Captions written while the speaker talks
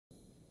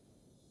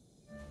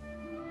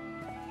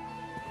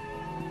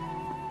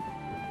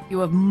You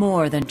have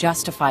more than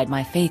justified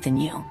my faith in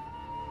you.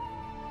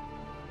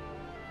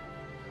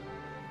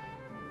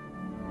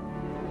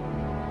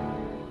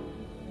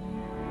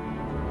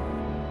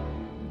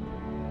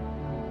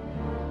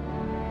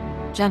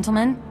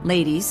 Gentlemen,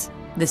 ladies,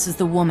 this is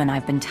the woman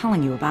I've been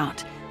telling you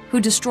about, who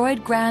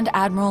destroyed Grand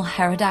Admiral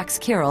Herodax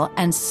Kirill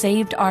and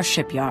saved our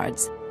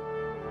shipyards.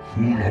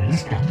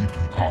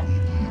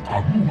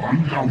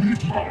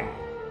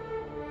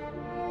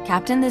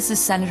 Captain, this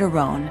is Senator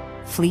Roan,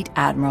 Fleet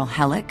Admiral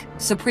Hellick,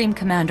 Supreme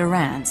Commander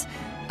Rands.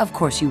 Of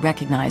course you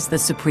recognize the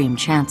Supreme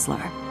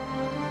Chancellor.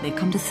 They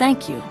come to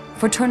thank you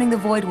for turning the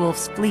Void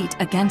Wolf's fleet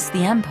against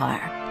the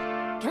Empire.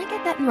 Can I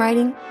get that in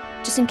writing?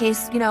 Just in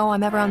case,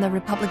 I'm ever on the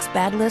Republic's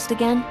bad list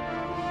again?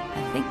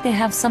 I think they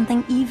have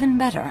something even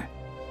better.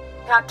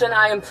 Captain,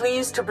 I am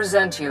pleased to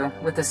present you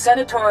with the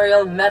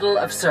Senatorial Medal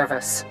of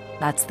Service.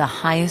 That's the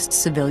highest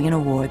civilian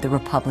award the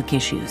Republic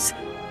issues.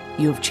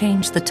 You have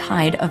changed the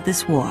tide of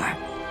this war.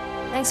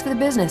 Thanks for the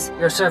business.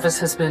 Your service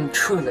has been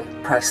truly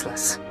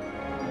priceless.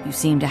 You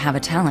seem to have a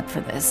talent for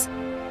this.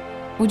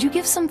 Would you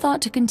give some thought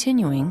to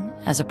continuing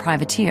as a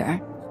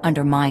privateer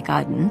under my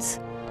guidance?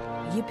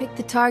 You pick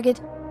the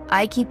target,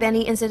 I keep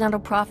any incidental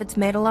profits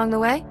made along the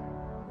way?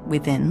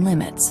 Within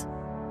limits.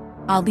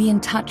 I'll be in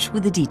touch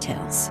with the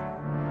details.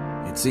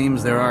 It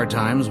seems there are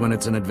times when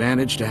it's an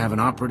advantage to have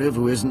an operative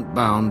who isn't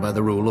bound by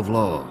the rule of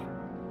law.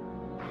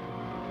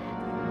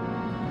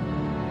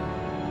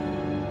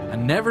 I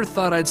never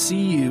thought I'd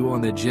see you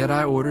on the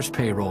Jedi Order's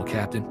payroll,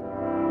 Captain.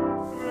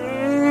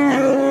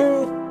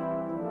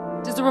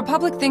 Does the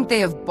Republic think they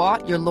have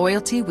bought your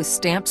loyalty with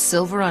stamped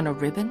silver on a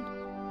ribbon?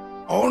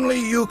 Only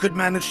you could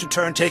manage to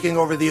turn taking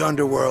over the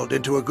underworld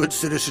into a good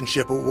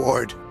citizenship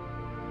award.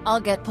 I'll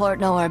get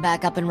Port Nowhere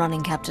back up and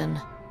running, Captain.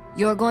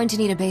 You're going to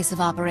need a base of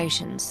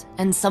operations,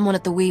 and someone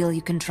at the wheel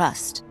you can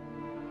trust.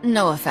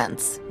 No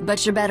offense,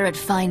 but you're better at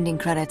finding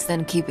credits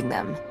than keeping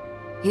them.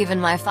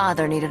 Even my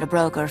father needed a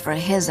broker for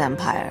his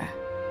empire.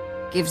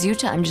 Gives you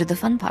time to do the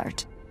fun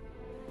part.